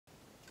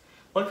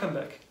Welcome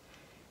back.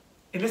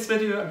 In this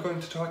video I'm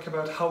going to talk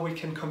about how we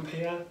can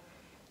compare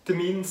the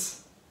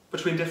means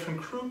between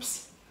different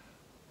groups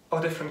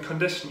or different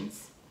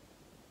conditions.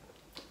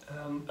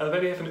 I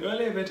already have an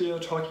earlier video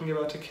talking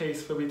about a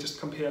case where we just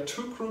compare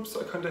two groups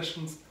or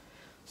conditions,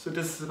 so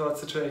this is about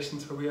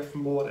situations where we have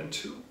more than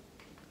two.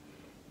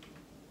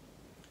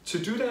 To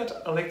do that,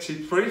 I'll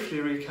actually briefly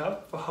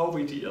recap for how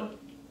we deal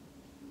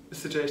with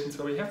situations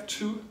where we have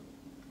two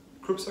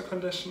groups or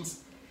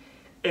conditions,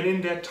 and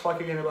in that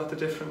talk again about the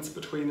difference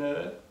between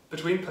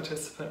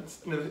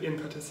participants and in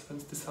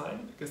participants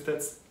design, because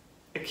that's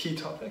a key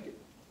topic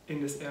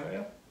in this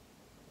area.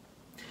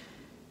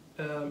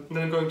 And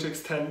then I'm going to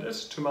extend it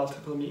to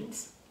multiple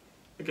means,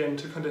 again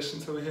to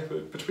conditions where we have a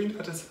between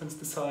participants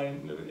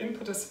design and in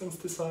participants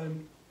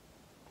design.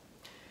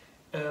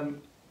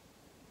 And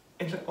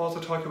also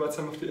talk about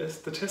some of the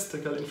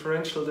statistical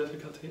inferential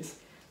difficulties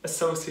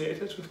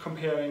associated with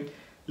comparing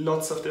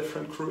lots of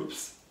different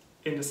groups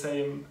in the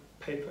same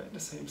paper, in the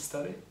same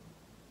study.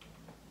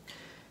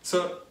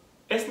 So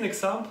as an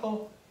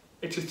example,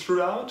 actually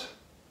throughout,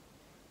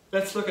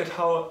 let's look at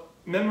how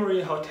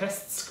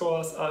test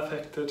scores are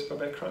affected by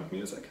background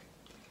music.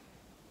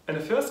 And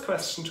the first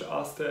question to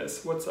ask there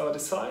is, what's our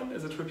design?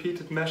 Is it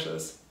repeated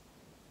measures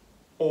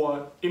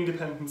or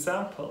independent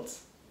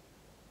samples?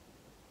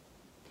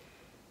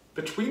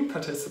 Between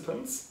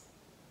participants,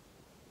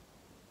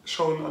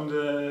 shown on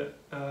the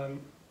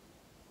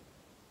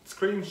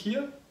screen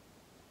here,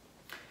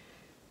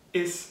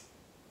 is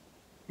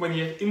when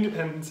you have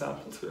independent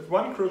samples. We have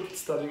one group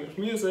studying with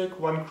music,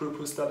 one group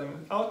who's studying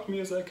without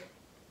music.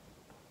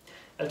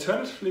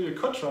 Alternatively, we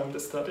could run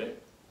the study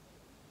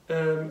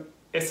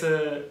as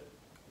a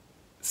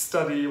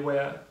study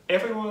where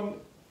everyone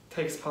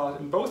takes part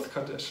in both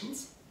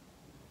conditions,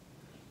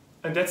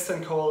 and that's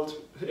then called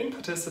in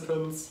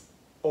participants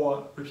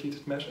or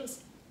repeated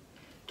measures.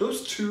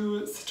 Those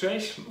two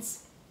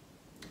situations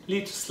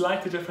lead to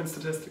slightly different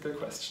statistical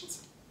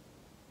questions.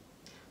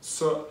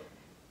 So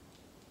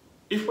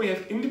if we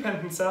have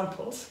independent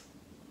samples,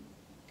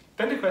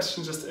 then the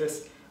question just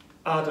is,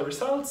 are the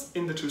results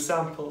in the two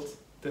samples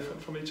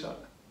different from each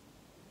other?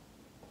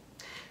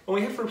 When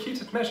we have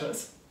repeated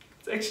measures,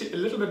 it's actually a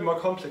little bit more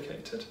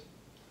complicated.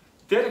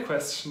 There the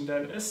question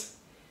then is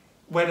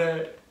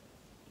whether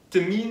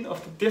the mean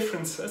of the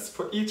differences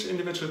for each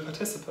individual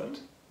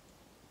participant,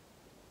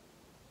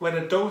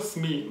 whether those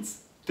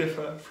means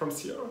differ from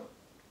zero.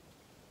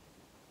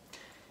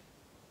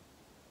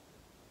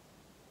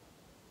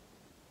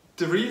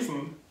 The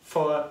reason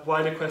for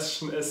why the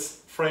question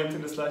is framed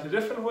in a slightly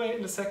different way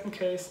in the second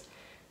case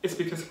is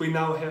because we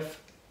now have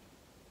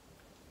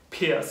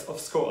pairs of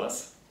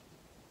scores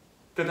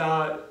that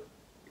are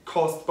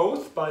caused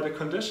both by the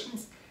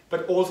conditions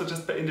but also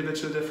just by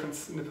individual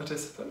difference in the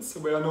participants. So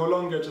we are no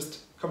longer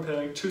just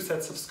comparing two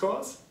sets of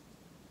scores,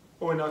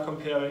 but we're now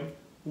comparing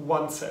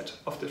one set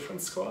of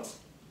different scores.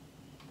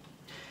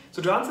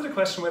 So to answer the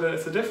question whether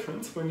there's a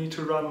difference, we need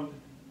to run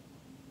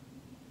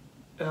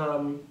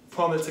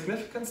formal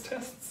significance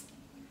tests.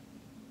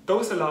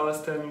 Those allow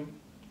us then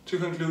to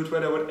conclude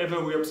whether whatever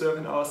we observe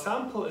in our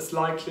sample is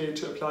likely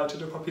to apply to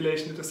the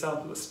population that the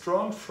sample is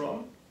drawn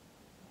from.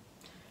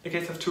 In the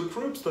case of two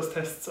groups, those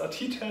tests are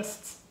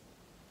t-tests,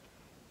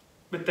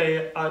 but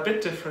they are a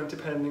bit different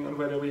depending on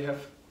whether we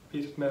have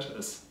repeated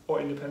measures or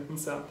independent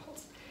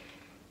samples.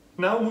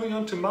 Now moving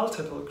on to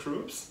multiple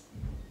groups,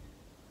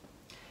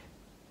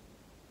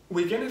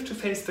 we again have to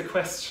face the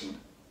question.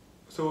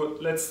 So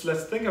let's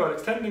think about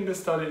extending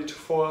this study to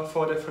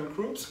four different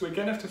groups. We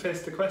again have to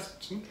face the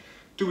question,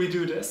 do we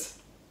do this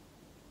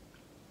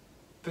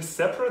with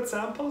separate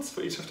samples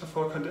for each of the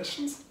four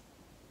conditions?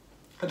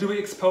 Or do we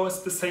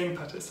expose the same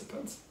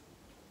participants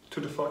to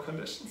the four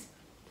conditions?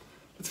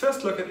 Let's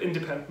first look at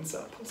independent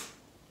samples.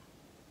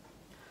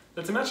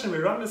 Let's imagine we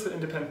run this with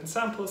independent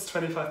samples,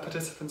 25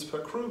 participants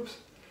per group.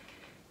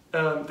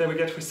 Then we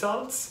get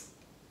results.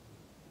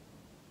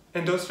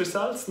 And those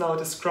results now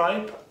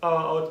describe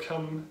our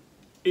outcome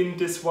in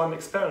this one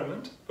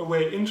experiment, but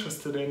we're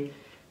interested in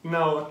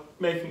now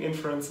making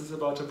inferences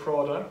about a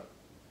broader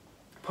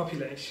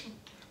population.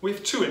 We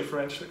have two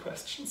inferential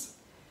questions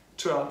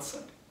to answer.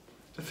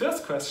 The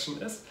first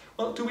question is,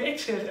 well, do we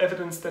actually have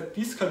evidence that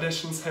these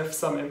conditions have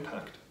some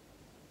impact?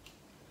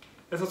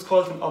 That's what's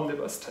called an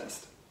omnibus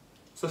test.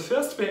 So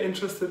first we're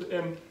interested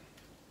in,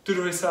 do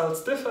the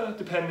results differ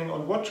depending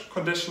on what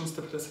conditions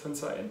the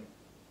participants are in?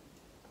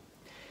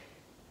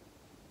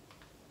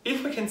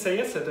 If we can say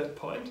yes at that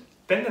point,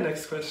 then the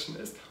next question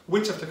is,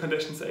 which of the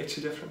conditions are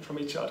actually different from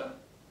each other?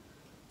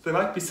 There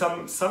might be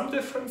some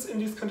difference in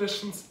these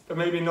conditions, but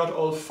maybe not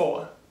all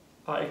four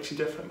are actually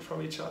different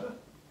from each other.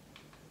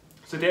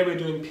 So there we're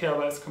doing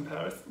pairwise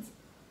comparisons.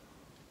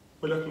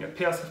 We're looking at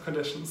pairs of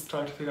conditions,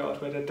 trying to figure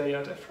out whether they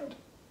are different.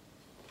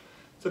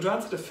 So to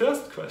answer the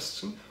first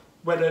question,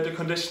 whether the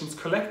conditions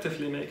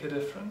collectively make a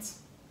difference,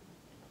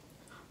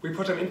 we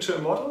put them into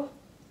a model,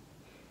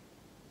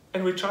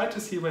 and we try to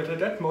see whether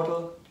that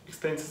model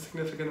explains a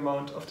significant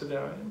amount of the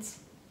variance.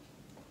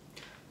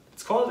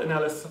 It's called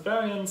analysis of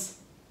variance.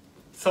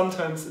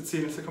 Sometimes it's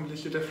seen as a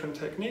completely different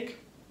technique.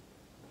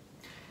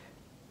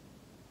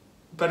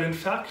 But in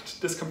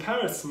fact, this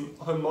comparison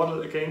of a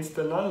model against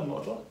the null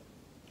model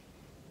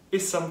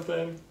is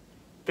something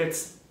that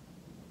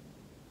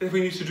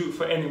we need to do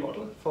for any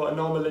model. For a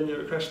normal linear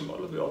regression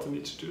model, we also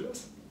need to do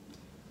this.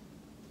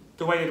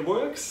 The way it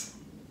works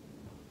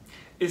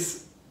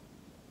is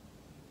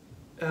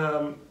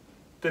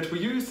that we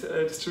use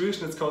a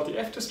distribution that's called the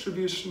F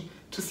distribution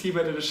to see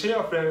whether the share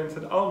of variance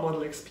that our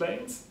model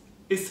explains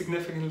is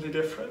significantly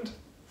different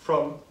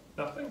from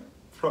nothing,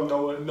 from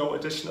no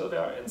additional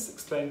variance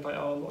explained by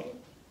our model.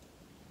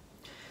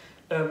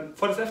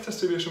 For this F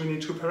distribution, we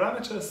need two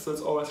parameters, so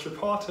it's always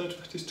reported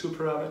with these two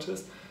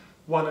parameters.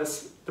 One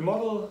is the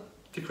model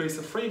degrees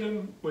of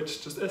freedom,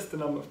 which just is the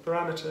number of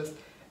parameters,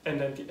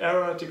 and then the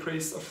error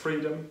degrees of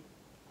freedom,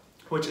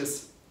 which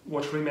is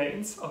what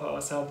remains of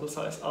our sample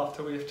size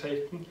after we have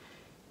taken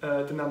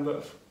the number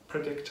of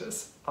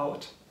predictors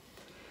out.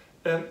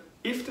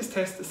 If this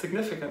test is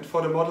significant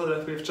for the model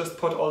that we've just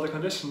put all the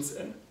conditions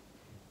in,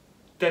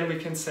 then we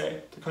can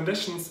say the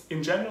conditions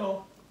in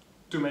general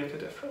do make a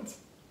difference.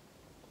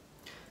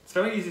 It's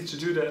very easy to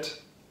do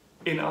that.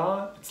 In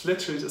R, it's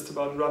literally just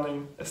about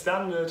running a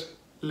standard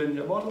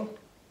linear model.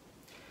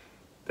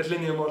 That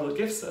linear model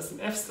gives us an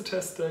F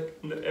statistic,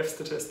 and that F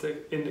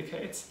statistic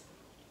indicates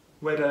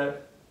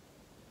whether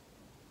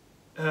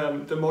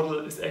the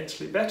model is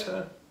actually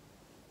better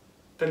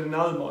than a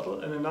null model,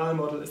 and a null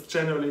model is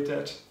generally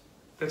that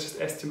just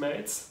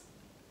estimates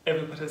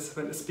every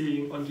participant as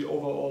being on the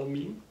overall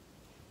mean.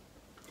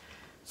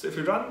 So if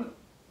we run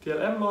the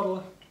LM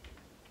model,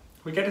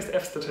 we get this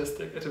F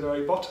statistic at the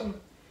very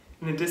bottom,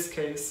 and in this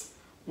case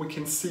we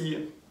can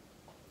see,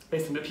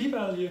 based on the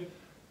p-value,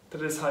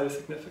 that it is highly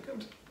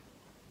significant.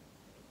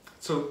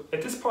 So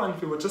at this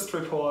point we would just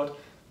report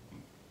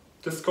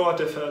the score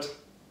differed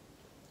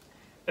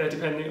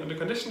depending on the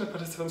condition the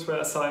participants were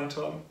assigned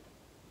on,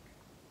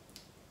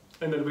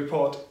 and then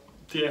report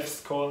the F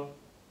score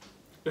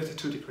with the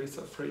 2 degrees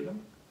of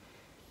freedom.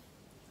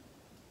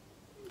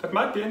 That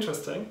might be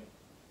interesting,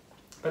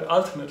 but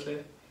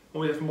ultimately,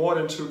 when we have more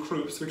than 2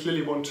 groups, we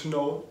clearly want to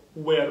know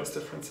where those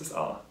differences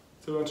are.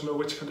 So we want to know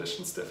which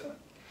conditions differ.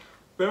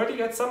 We already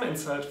get some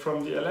insight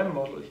from the LM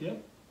model here,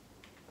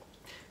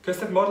 because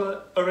that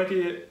model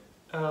already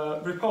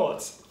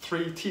reports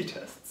 3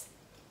 t-tests.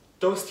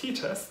 Those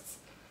t-tests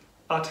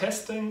are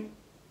testing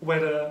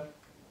whether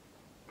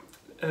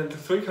the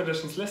 3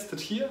 conditions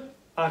listed here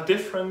are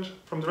different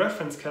from the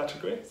reference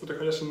category, so the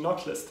condition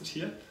not listed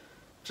here,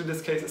 which in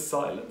this case is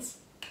silence.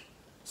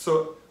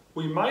 So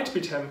we might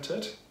be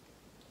tempted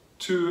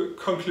to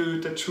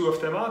conclude that 2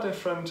 of them are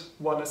different,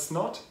 1 is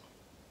not.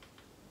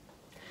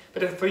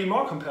 But there are 3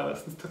 more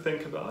comparisons to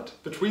think about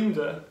between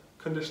the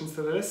conditions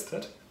that are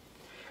listed,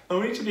 and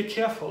we need to be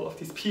careful of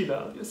these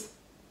p-values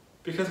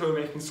because we're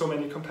making so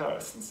many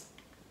comparisons.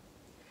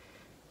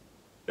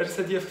 This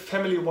idea of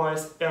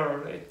family-wise error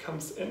rate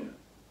comes in,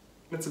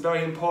 and it's a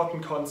very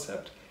important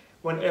concept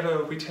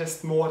whenever we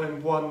test more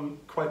than one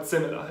quite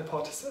similar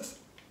hypothesis.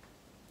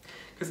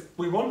 Because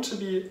we want to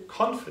be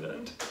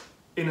confident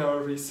in our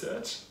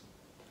research,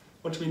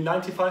 want to be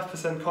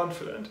 95%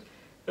 confident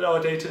that our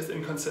data is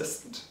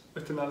inconsistent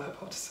with the null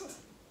hypothesis.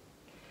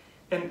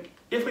 And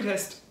if we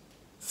test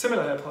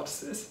similar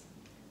hypotheses,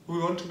 we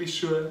want to be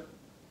sure,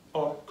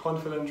 or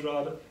confident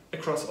rather,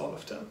 across all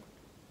of them.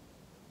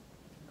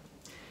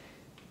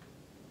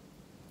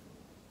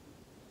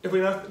 If we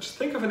now just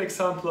think of an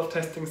example of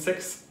testing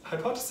 6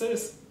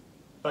 hypotheses,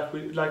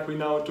 like we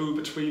now do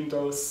between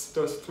those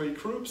 3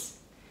 groups,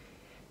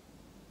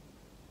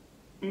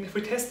 and if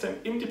we test them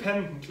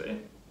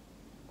independently,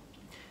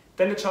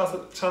 then the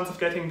chance of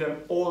getting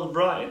them all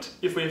right,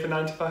 if we have a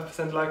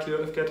 95%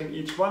 likelihood of getting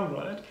each one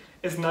right,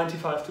 is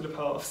 95 to the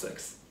power of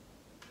 6.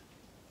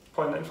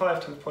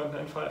 0.95 times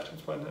 0.95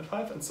 times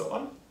 0.95 and so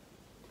on.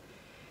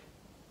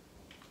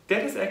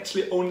 That is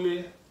actually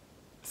only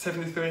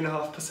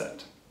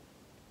 73.5%.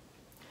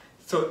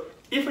 So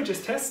if we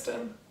just test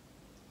them,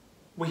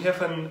 we have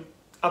an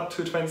up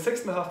to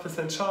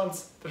 26.5%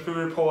 chance that we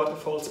report a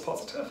false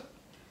positive.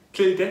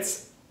 Clearly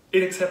that's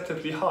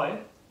unacceptably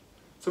high,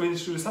 so we need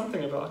to do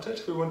something about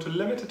it. We want to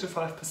limit it to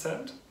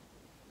 5%.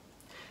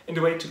 And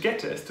the way to get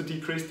there is to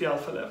decrease the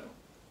alpha level,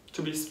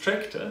 to be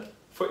stricter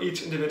for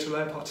each individual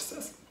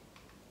hypothesis.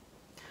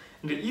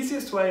 And the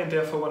easiest way, and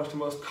therefore one of the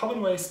most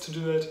common ways to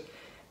do it,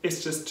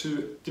 is just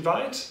to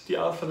divide the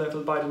alpha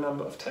level by the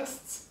number of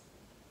tests.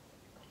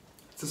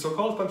 It's a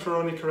so-called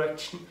Bonferroni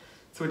correction.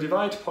 So we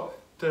divide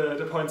the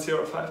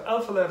 0.05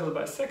 alpha level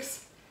by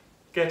 6,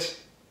 get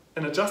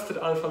an adjusted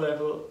alpha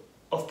level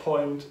of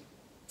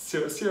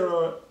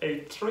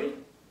 0.0083,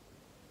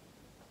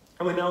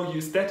 and we now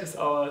use that as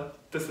our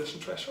decision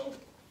threshold.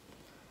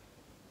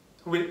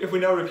 If we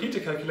now repeat the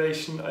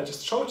calculation I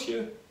just showed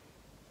you,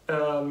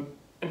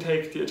 and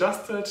take the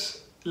adjusted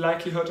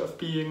likelihood of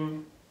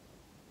being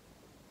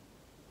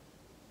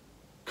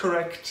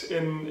correct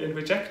in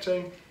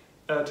rejecting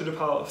to the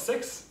power of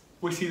 6,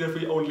 we see that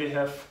we only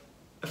have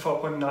a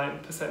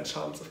 4.9%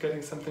 chance of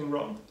getting something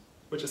wrong,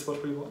 which is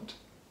what we want.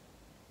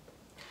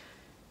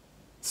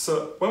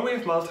 So when we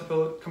have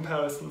multiple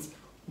comparisons,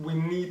 we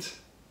need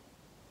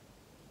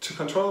to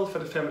control for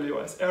the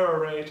family-wise error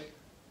rate,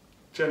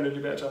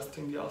 generally we're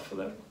adjusting the alpha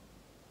level.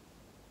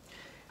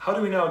 How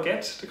do we now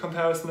get the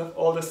comparison of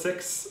all the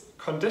 6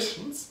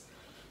 conditions?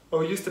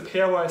 Well, we use the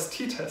pairwise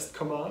t-test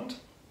command,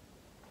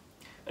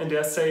 and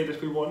there say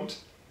that we want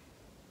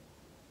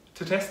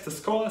to test the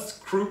scores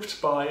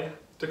grouped by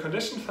the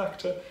condition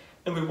factor,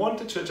 and we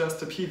wanted to adjust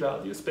the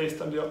p-values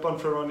based on the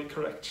Bonferroni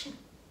correction.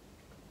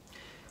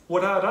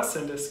 What R does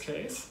in this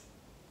case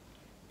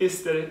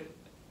is that it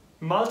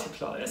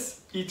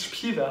multiplies each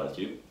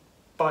p-value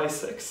by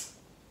 6.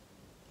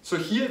 So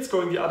here it's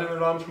going the other way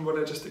around from what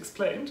I just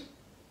explained.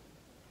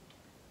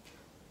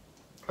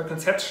 But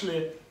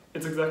conceptually,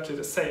 it's exactly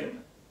the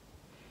same.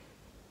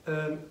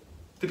 The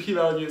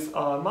p-values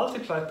are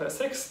multiplied by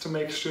 6 to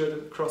make sure that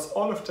across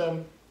all of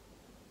them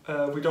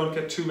we don't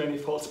get too many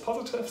false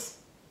positives.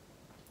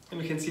 And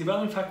we can see,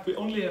 well, in fact, we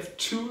only have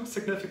 2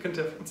 significant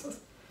differences.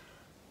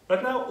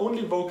 Right now,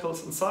 only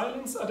vocals and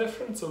silence are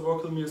different, so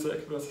vocal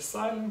music versus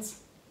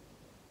silence.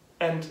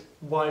 And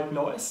white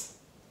noise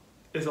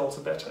is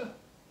also better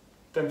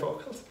than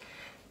vocals.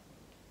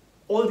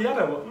 All the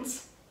other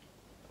ones,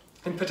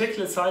 in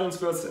particular silence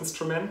versus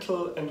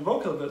instrumental and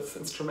vocal versus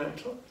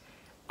instrumental,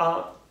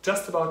 are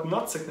just about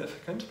not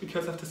significant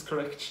because of this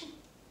correction.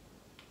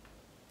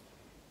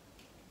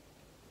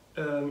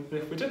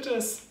 If we did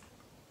this,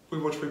 we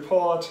would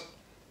report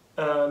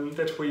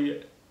that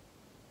we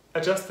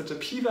adjusted the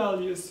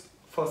p-values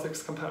for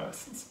 6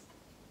 comparisons.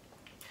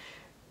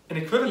 An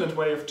equivalent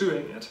way of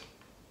doing it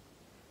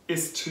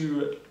is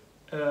to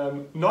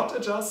not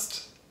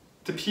adjust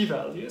the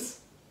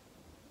p-values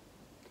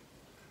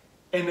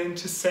and then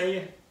to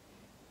say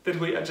that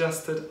we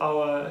adjusted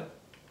our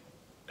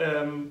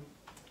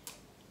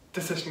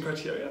decision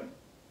criteria.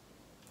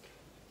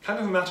 Kind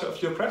of a matter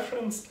of your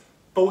preference.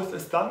 Both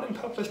is done in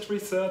published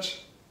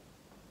research.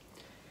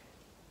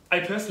 I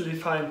personally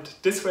find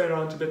this way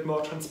around a bit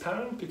more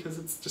transparent because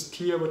it's just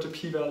clear what the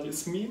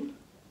p-values mean.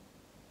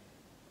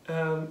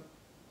 Yeah,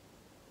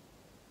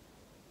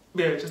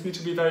 you just need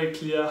to be very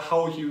clear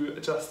how you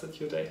adjusted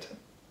your data.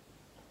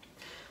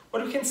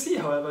 What we can see,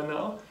 however,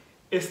 now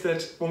is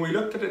that when we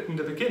looked at it in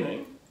the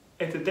beginning,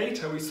 at the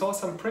data, we saw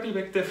some pretty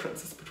big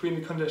differences between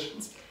the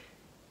conditions.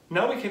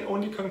 Now we can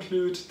only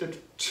conclude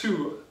that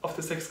 2 of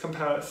the 6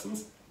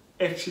 comparisons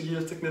actually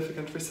yield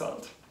significant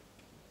result.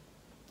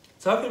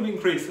 So how can we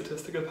increase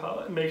statistical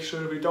power and make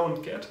sure we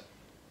don't get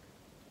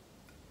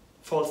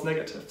false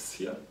negatives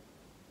here?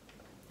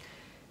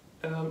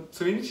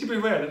 So we need to be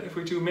aware that if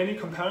we do many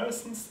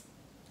comparisons,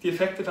 the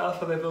effective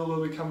alpha level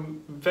will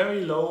become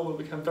very low, will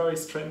become very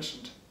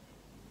stringent.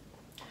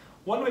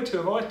 One way to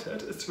avoid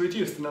that is to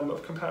reduce the number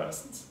of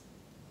comparisons.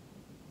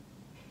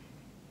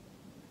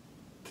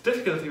 The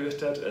difficulty with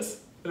that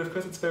is that of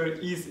course it's very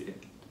easy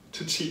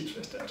to cheat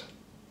with that.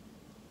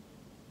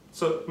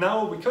 So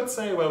now we could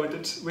say, well, we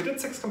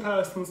did 6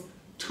 comparisons,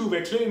 2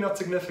 were clearly not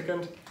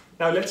significant.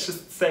 Now let's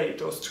just say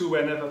those 2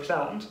 were never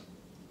planned.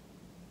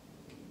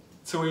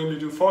 So we only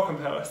do 4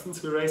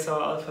 comparisons, we raise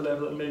our alpha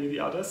level and maybe the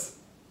others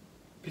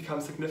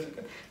become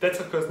significant. That's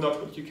of course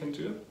not what you can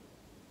do.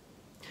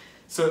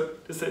 So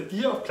this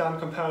idea of planned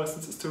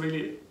comparisons is to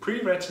really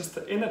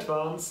pre-register in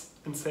advance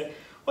and say,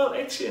 well,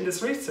 actually in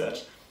this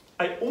research,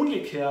 I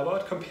only care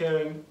about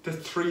comparing the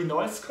 3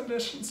 noise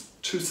conditions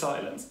to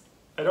silence.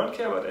 I don't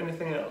care about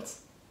anything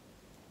else.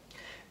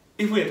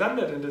 If we had done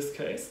that in this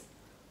case,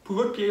 we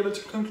would be able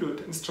to conclude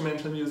that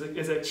instrumental music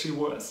is actually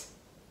worse,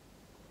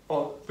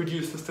 or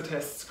reduces the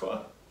test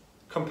score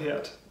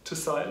compared to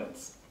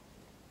silence.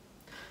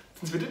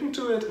 Since we didn't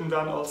do it and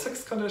run all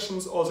 6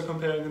 conditions, also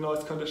comparing the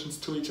noise conditions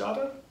to each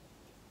other,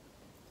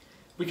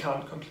 we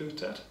can't conclude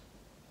that.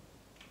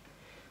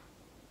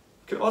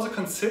 We can also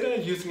consider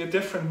using a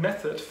different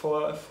method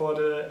for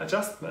the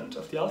adjustment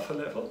of the alpha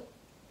level.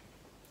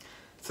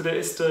 So there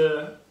is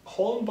the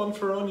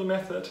Bonferroni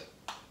method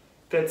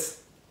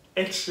that's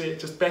actually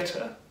just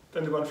better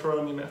than the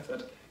Bonferroni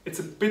method. It's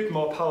a bit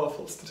more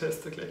powerful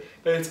statistically,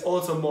 but it's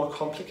also more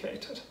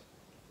complicated.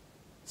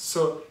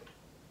 So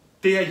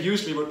there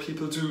usually what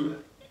people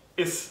do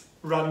is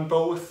run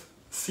both,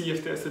 see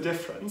if there's a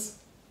difference.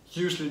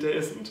 Usually there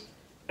isn't,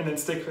 and then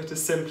stick with the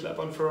simpler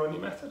Bonferroni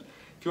method.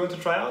 If you want to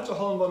try out the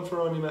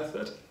Bonferroni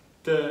method,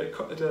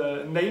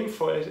 the name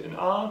for it in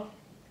R,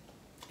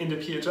 in the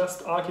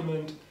p-adjust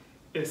argument,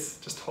 is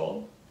just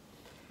Holm.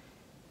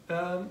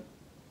 But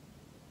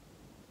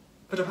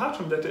apart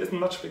from that, there isn't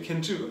much we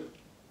can do.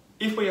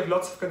 If we have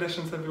lots of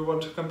conditions that we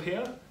want to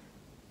compare,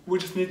 we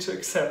just need to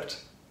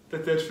accept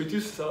that that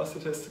reduces our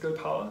statistical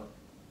power,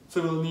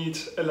 so we'll need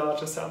a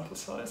larger sample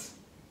size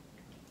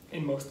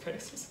in most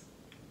cases.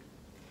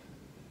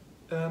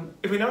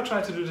 If we now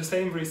try to do the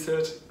same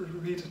research with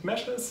repeated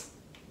measures,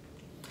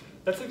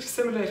 let's actually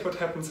simulate what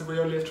happens if we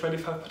only have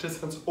 25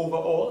 participants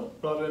overall,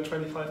 rather than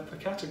 25 per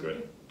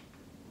category.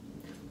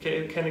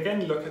 Okay, you can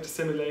again look at the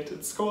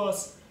simulated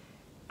scores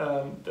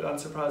that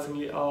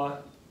unsurprisingly are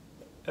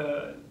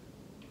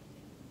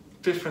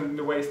different in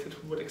the ways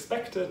that we would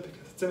expect it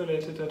because it's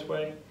simulated that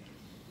way.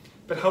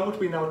 But how would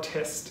we now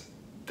test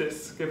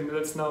this, given that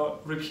it's now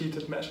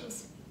repeated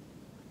measures?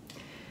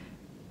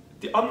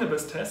 the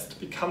omnibus test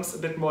becomes a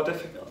bit more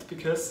difficult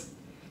because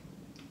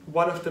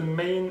one of the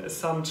main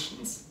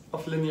assumptions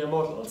of linear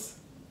models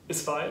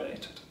is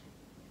violated.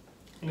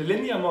 In a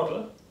linear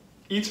model,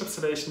 each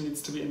observation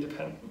needs to be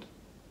independent.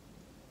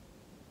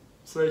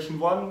 Observation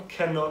 1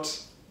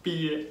 cannot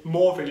be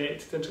more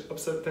related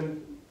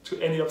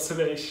to any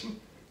observation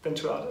than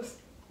to others.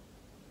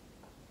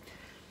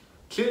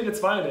 Clearly it's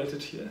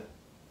violated here,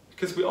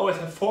 because we always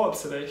have 4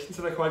 observations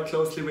that are quite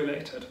closely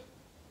related.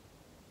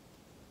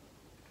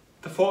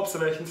 The 4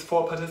 observations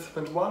for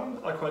participant 1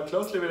 are quite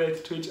closely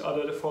related to each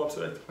other, the 4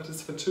 observations for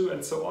participant 2,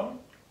 and so on.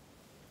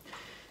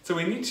 So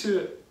we need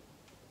to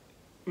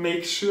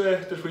make sure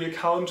that we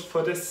account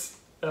for this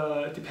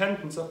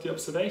dependence of the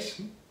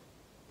observation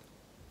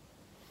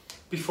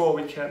before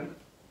we can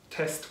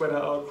test whether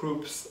our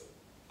groups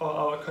or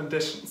our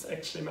conditions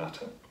actually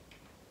matter.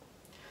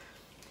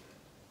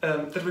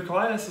 That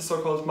requires a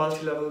so-called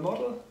multi-level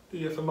model. The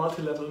idea of a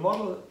multi-level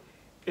model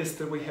is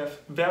that we have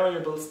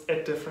variables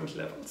at different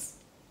levels.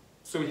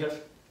 So we have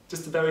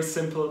just a very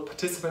simple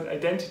participant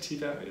identity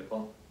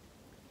variable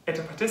at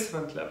a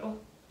participant level,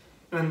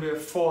 and then we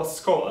have 4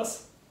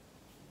 scores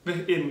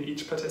within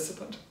each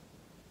participant.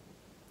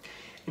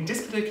 In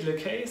this particular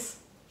case,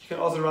 you can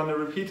also run a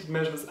repeated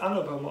measures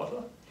ANOVA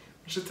model,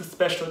 which is the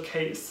special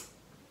case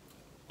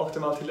of the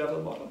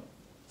multi-level model.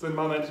 So in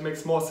my mind it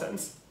makes more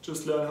sense to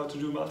just learn how to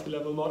do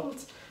multi-level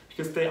models,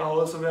 because they are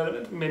also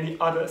relevant in many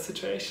other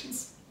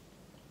situations.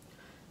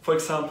 For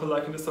example,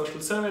 like in the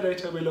social survey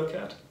data we look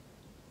at,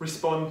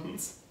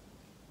 respondents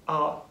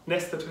are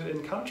nested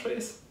within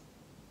countries.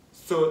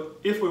 So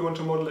if we want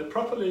to model it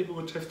properly, we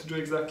would have to do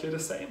exactly the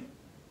same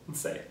and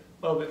say,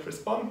 well, we have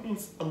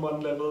respondents on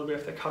one level, we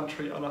have the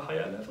country on a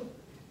higher level.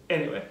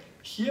 Anyway,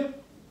 here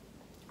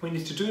we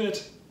need to do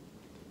it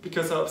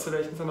because our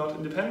observations are not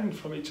independent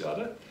from each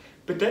other.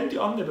 But then the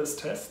omnibus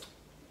test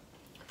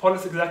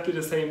follows exactly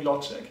the same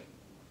logic.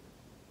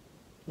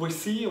 We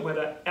see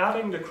whether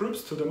adding the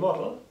groups to the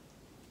model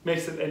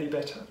makes it any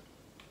better.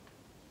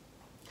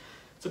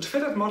 So to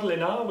fit that model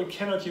in R, we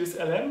cannot use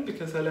LM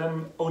because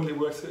LM only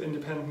works with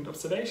independent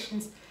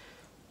observations.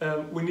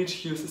 We need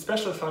to use a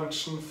special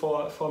function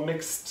for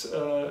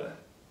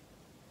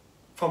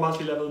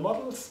multi-level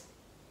models.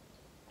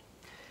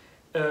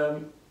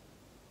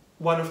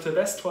 One of the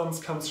best ones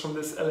comes from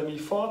this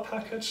LME4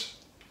 package,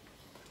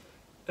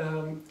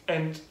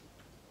 and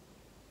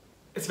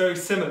it's very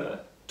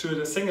similar to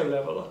the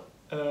single-level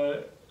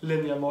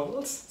linear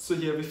models. So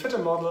here we fit a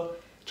model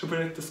to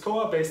predict the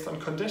score based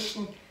on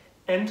condition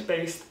and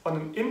based on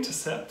an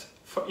intercept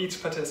for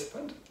each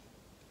participant.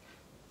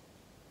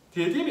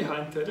 The idea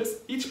behind that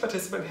is each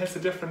participant has a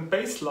different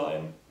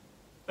baseline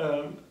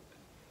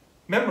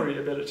memory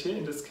ability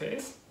in this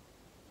case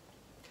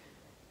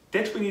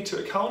that we need to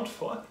account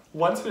for.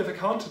 Once we have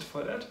accounted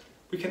for that,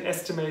 we can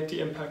estimate the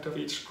impact of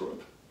each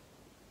group.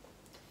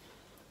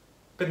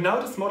 But now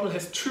this model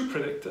has 2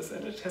 predictors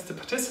in it. It has the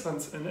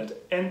participants in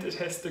it and it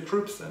has the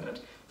groups in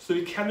it. So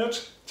we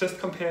cannot just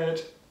compare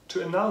it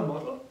to a null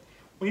model.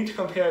 We need to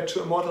compare it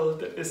to a model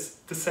that is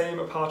the same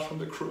apart from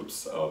the groups.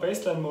 So our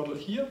baseline model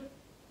here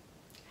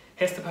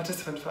has the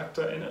participant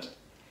factor in it.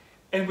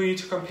 And we need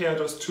to compare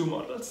those 2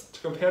 models.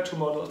 To compare 2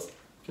 models,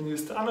 we can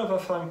use the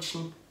ANOVA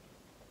function.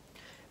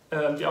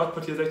 The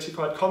output here is actually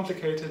quite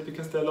complicated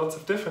because there are lots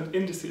of different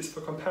indices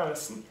for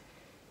comparison.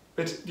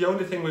 But the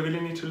only thing we really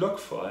need to look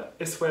for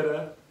is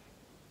whether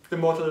the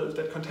model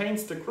that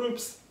contains the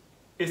groups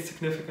is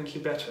significantly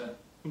better.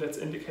 And that's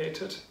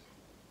indicated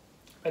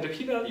by the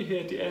p-value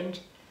here at the end.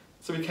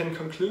 So we can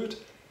conclude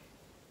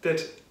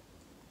that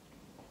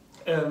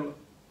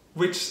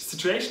which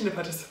situation the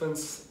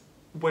participants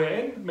were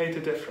in made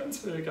a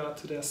difference with regard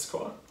to their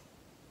score.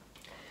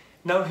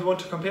 Now if we want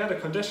to compare the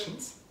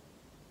conditions,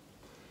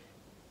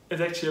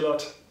 it's actually a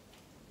lot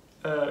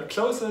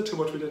closer to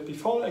what we did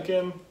before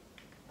again.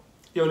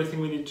 The only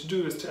thing we need to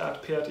do is to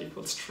add paired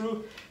equals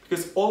true,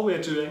 because all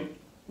we're doing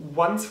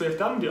once we have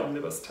done the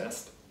omnibus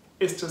test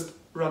is just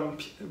run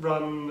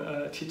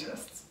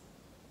t-tests.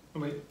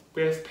 And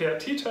we have paired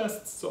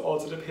t-tests, so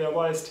also the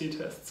pairwise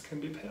t-tests can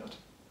be paired.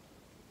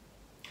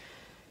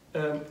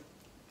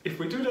 If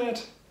we do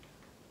that,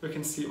 we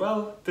can see,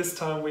 well, this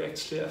time we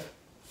actually have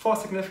 4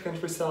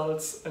 significant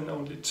results and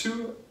only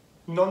 2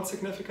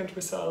 non-significant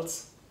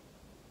results,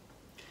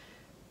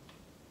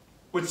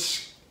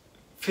 which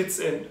fits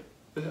in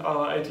with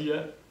our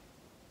idea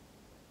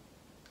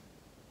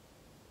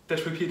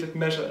that repeated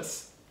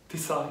measures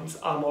designs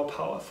are more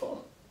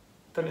powerful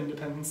than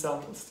independent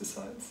samples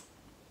designs.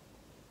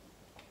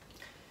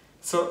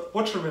 So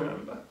what to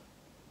remember?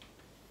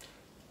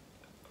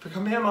 To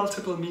compare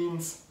multiple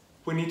means,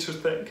 we need to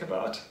think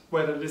about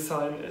whether the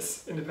design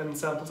is independent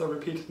samples or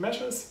repeated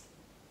measures.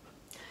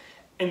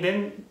 And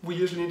then we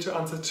usually need to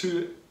answer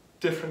 2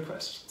 different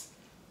questions.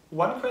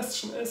 One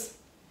question is,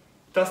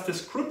 does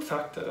this group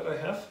factor that I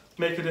have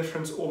make a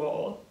difference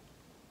overall?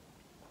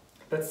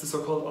 That's the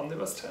so-called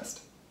omnibus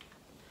test.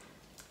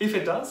 If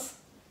it does,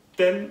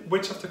 then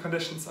which of the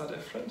conditions are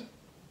different?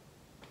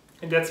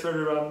 And that's where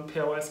we run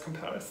pairwise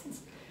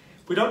comparisons.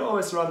 We don't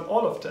always run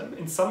all of them.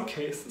 In some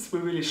cases, we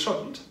really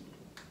shouldn't.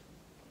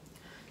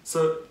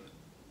 So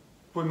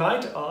we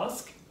might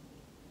ask,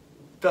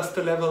 does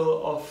the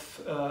level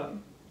of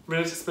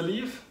religious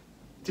belief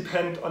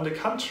depend on the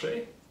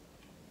country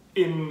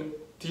in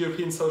the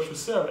European Social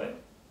Survey?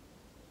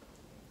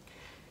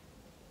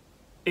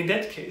 In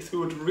that case, we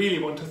would really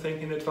want to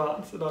think in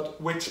advance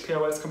about which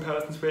pairwise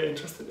comparisons we're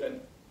interested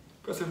in.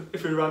 Because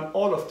if we run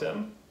all of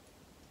them,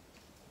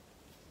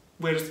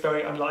 we're just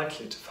very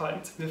unlikely to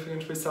find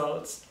significant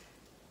results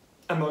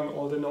among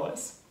all the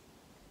noise.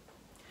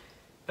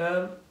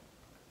 To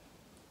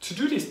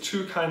do these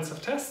two kinds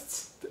of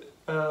tests,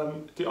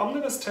 the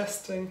omnibus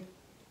testing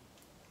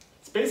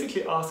is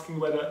basically asking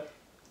whether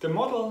the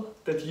model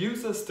that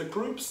uses the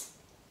groups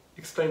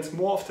explains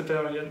more of the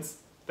variance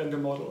than the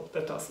model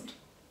that doesn't.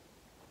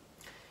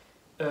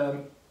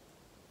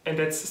 And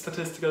that's a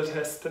statistical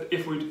test that,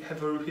 if we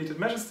have a repeated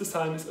measures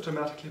design, is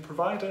automatically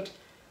provided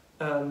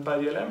by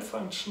the lm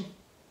function.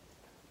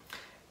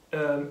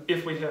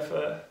 If we have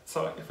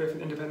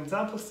an independent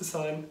samples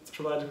design, it's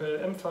provided by the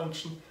lm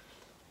function.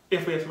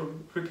 If we have a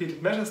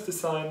repeated measures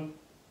design,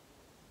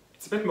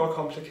 it's a bit more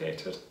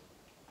complicated,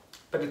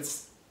 but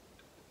it's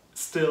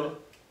still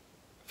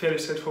fairly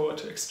straightforward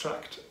to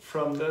extract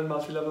from the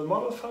multi-level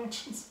model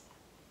functions.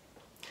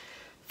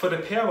 For the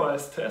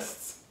pairwise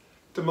tests,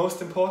 the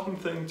most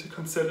important thing to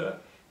consider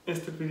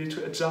is that we need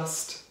to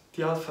adjust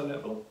the alpha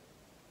level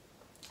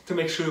to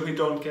make sure we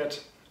don't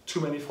get too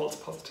many false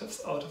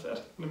positives out of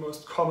it. And the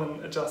most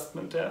common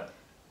adjustment there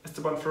is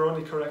the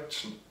Bonferroni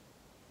correction,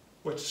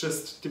 which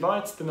just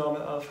divides the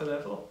normal alpha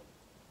level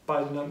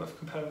by the number of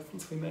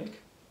comparisons we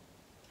make.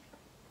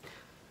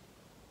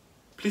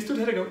 Please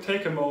do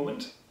take a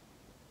moment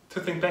to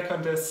think back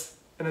on this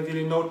and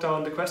ideally note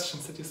down the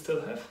questions that you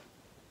still have,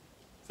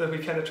 so that we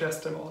can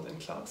address them all in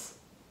class.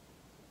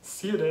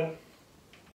 See you there.